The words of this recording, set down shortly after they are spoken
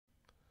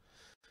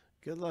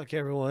Good luck,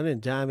 everyone, in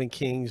Diamond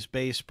Kings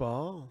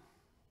baseball.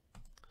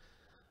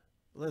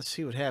 Let's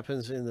see what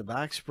happens in the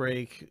box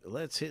break.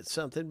 Let's hit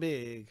something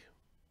big.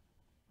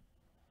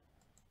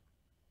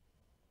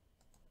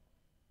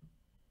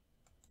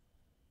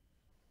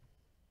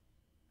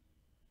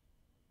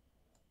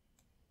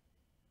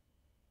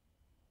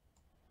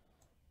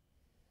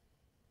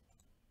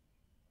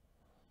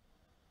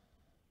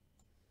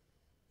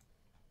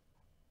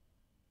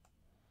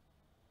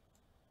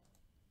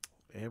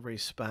 Every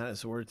spot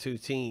is worth 2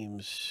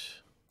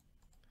 teams.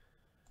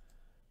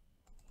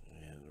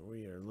 And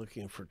we are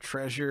looking for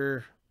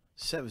treasure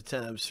 7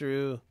 times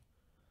through.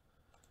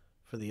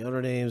 For the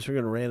owner names, we're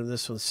going to random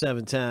this one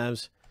 7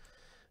 times.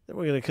 Then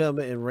we're going to come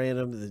and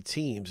random the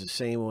teams the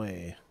same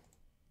way.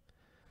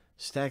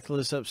 Stack the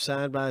list up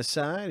side by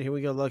side. Here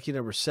we go, lucky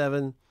number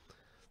 7.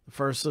 The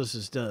first list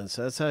is done.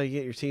 So that's how you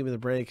get your team of the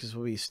break, because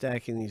we'll be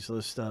stacking these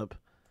lists up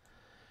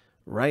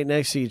right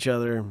next to each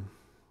other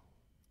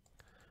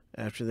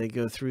after they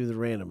go through the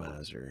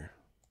randomizer.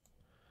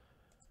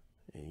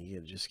 And you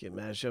just get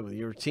matched up with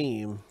your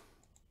team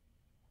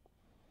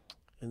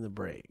in the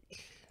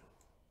break.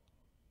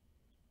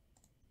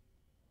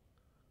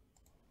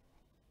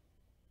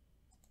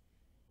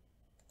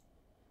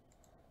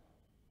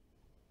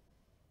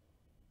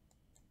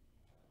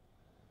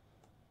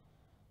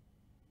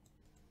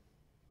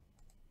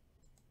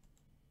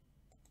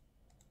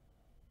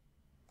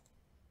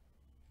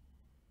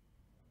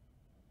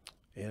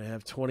 And I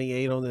have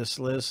 28 on this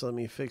list. Let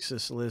me fix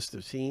this list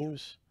of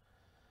teams.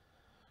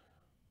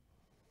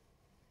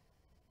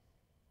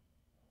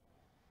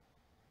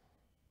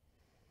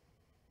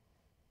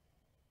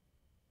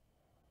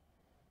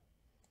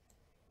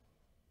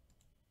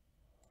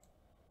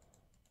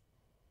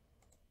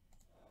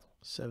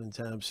 Seven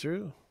times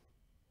through.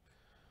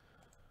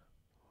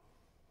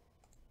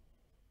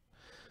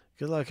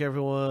 Good luck,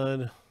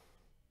 everyone.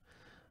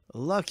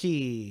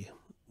 Lucky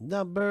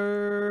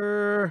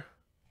number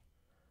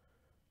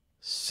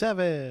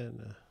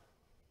 7.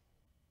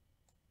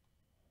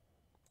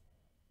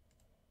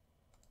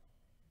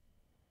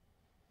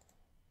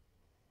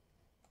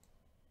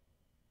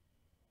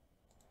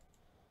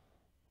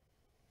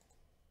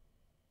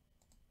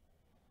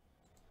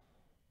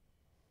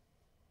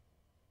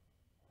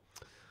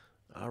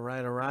 All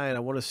right, all right. I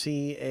want to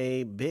see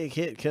a big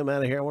hit come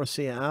out of here. I want to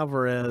see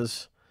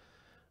Alvarez.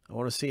 I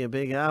want to see a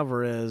big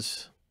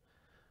Alvarez,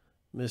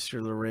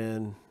 Mr.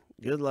 Loren.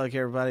 Good luck,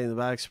 everybody, in the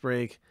box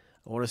break.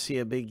 I want to see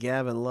a big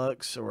Gavin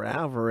Lux or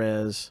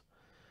Alvarez.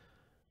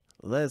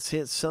 Let's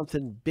hit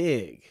something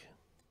big.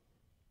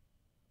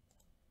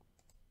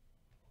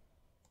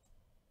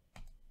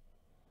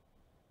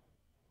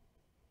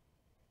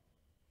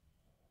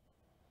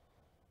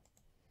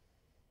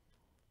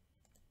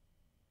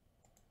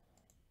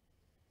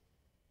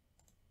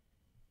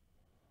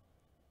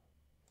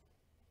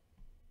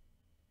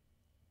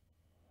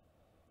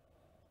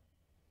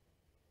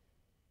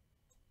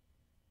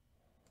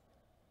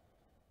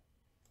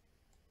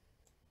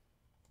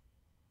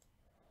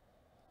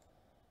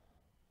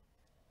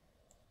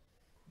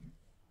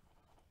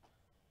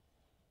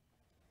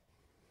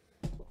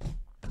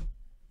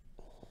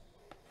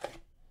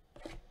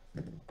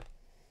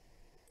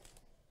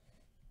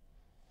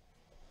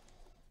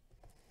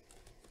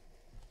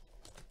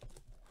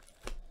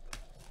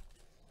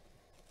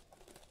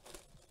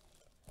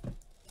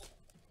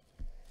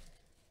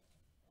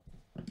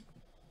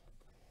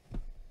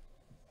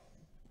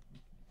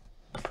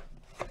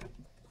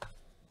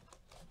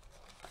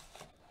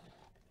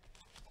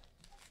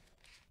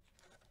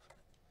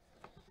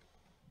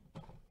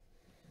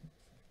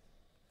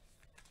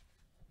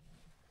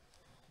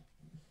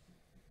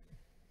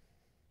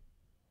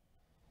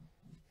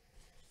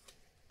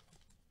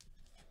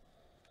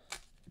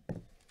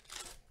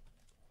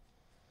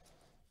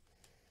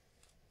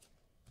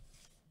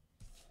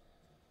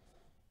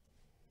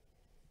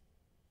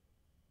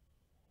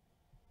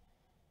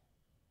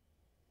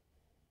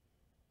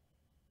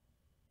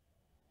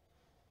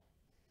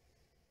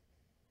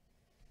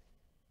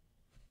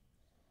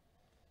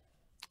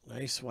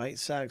 Nice White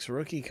Sox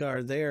rookie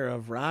card there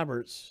of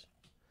Roberts.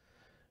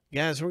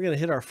 Guys, we're going to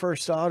hit our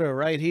first auto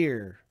right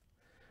here.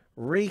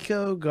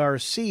 Rico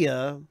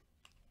Garcia,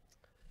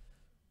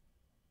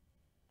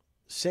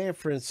 San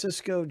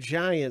Francisco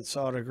Giants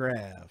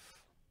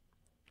autograph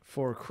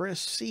for Chris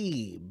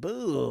C.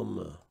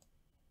 Boom.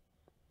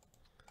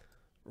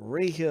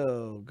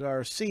 Rico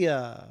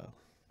Garcia.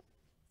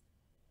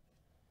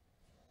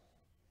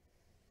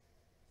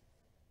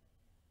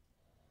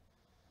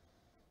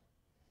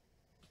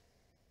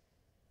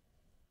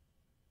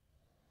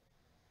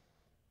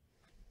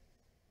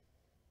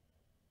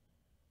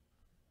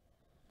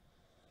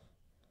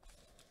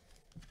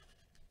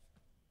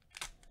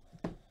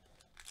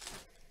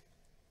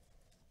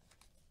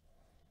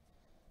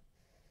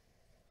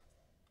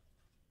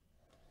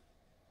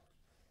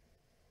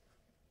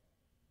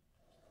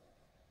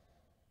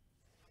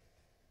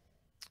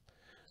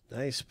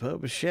 Nice Bo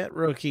Bichette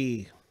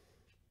rookie.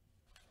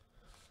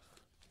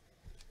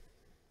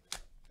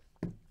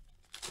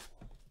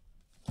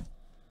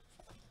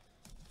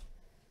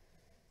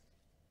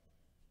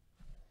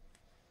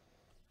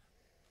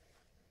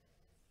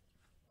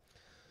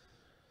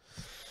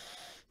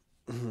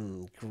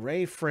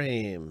 Gray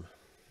frame.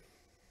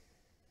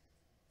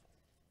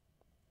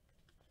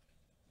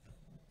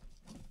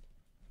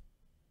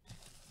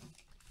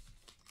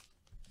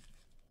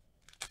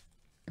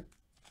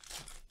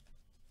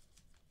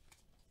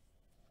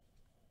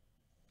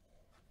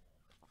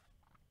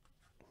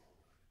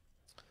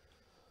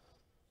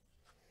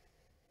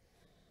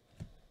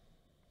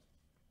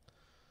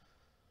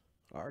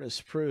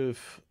 Artist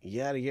proof,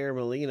 Yadier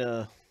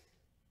Molina,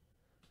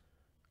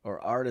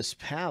 or artist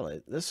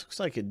palette. This looks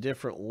like a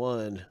different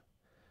one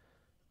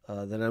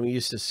than I'm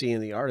used to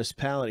seeing. The artist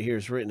palette here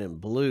is written in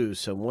blue,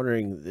 so I'm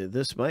wondering,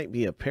 this might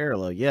be a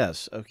parallel.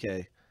 Yes,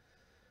 okay.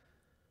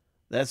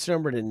 That's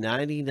numbered to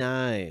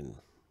 99.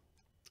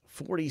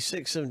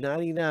 46 of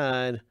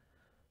 99.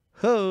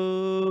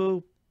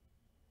 Ho!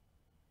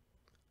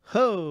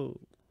 Ho!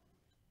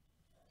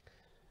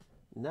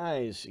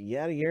 Nice.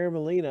 Yadier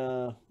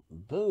Molina.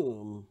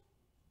 Boom.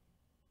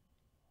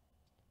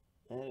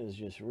 That is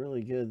just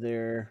really good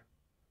there.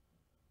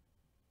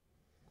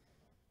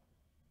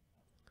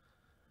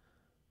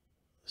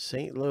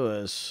 St.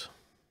 Louis.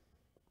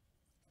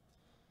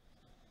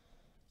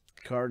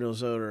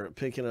 Cardinals owner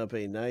picking up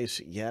a nice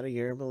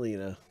Yadier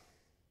Molina.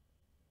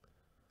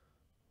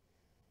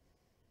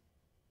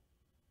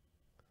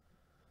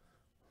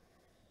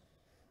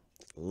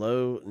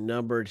 Low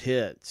numbered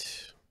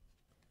hit.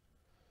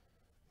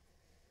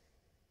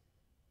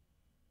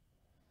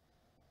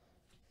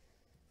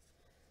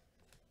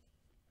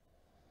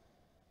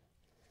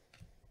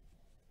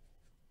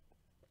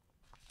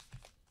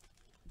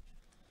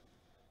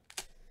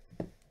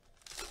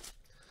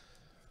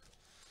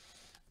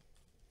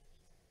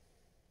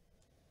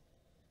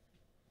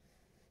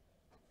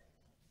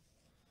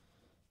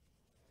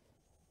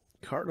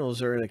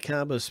 Cardinals are in a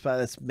combo spot.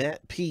 That's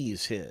Matt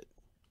P's hit.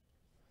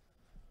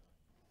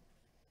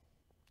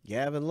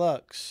 Gavin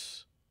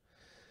Lux.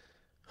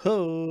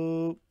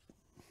 Hope.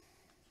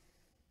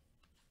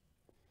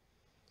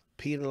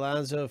 Pete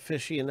Alonso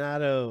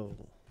aficionado.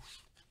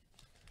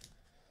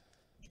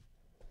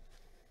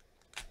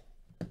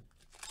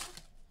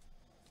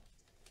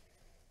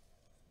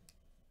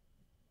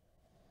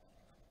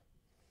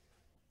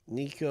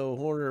 Nico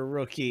Horner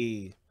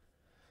rookie.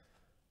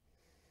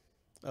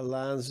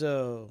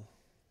 Alonso.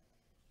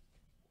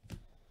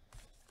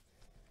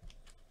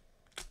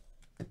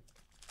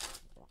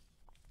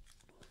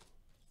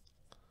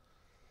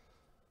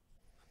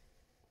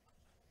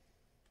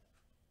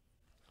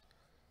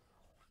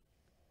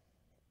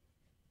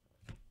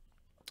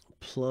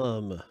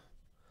 Plum.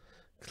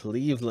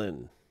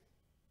 Cleveland.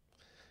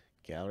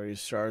 Gallery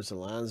Stars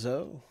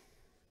Alonso.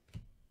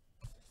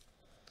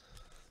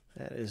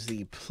 That is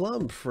the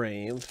plum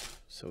frame.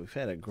 So we've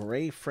had a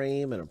gray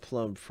frame and a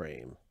plum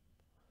frame.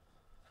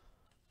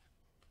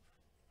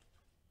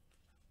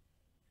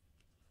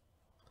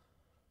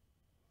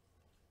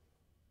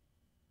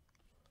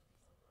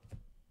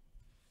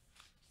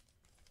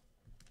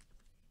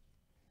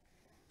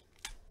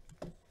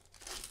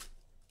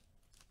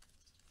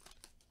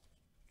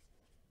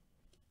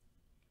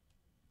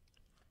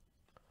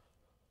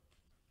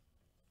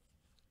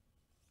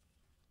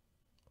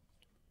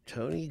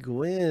 Tony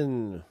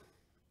Gwynn.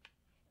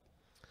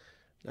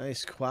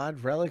 Nice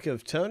quad relic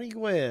of Tony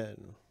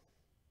Gwynn.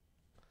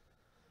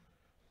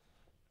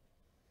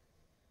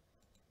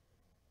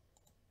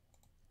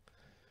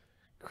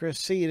 Chris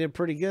C did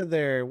pretty good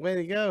there. Way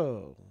to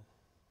go.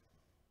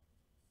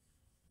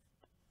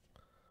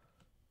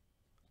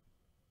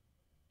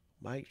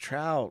 Mike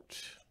Trout.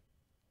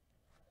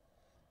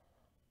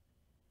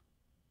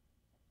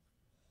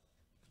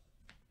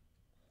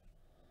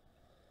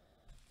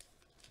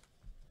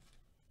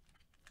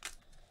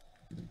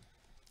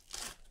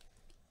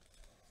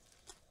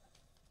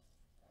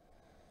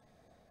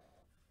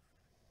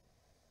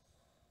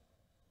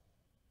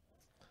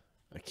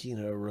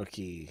 Aquino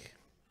rookie.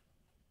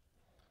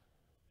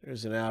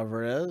 There's an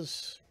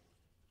Alvarez.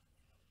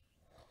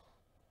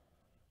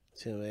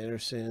 Tim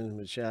Anderson,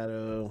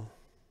 Machado.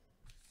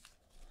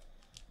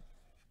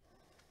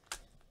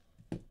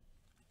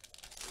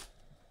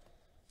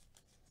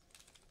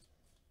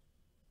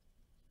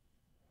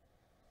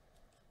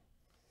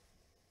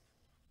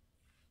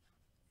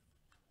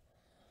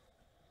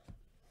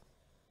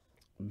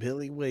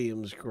 Billy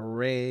Williams,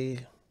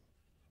 gray.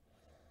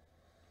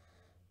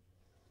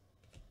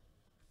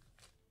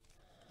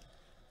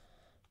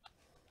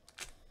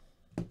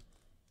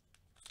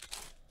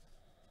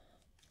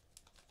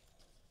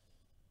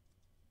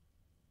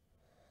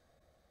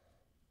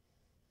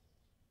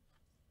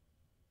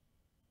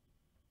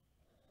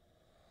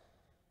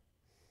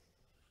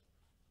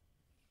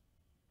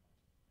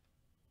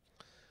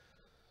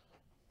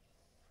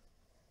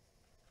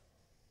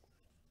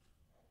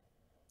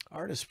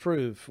 Artist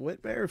proof,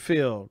 Whit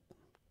Merrifield,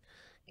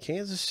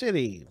 Kansas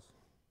City.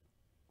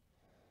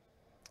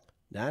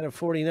 9 of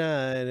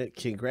 49.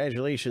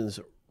 Congratulations,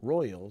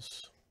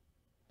 Royals.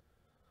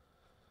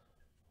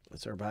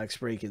 That's our box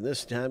break in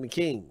this time of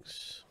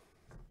Kings.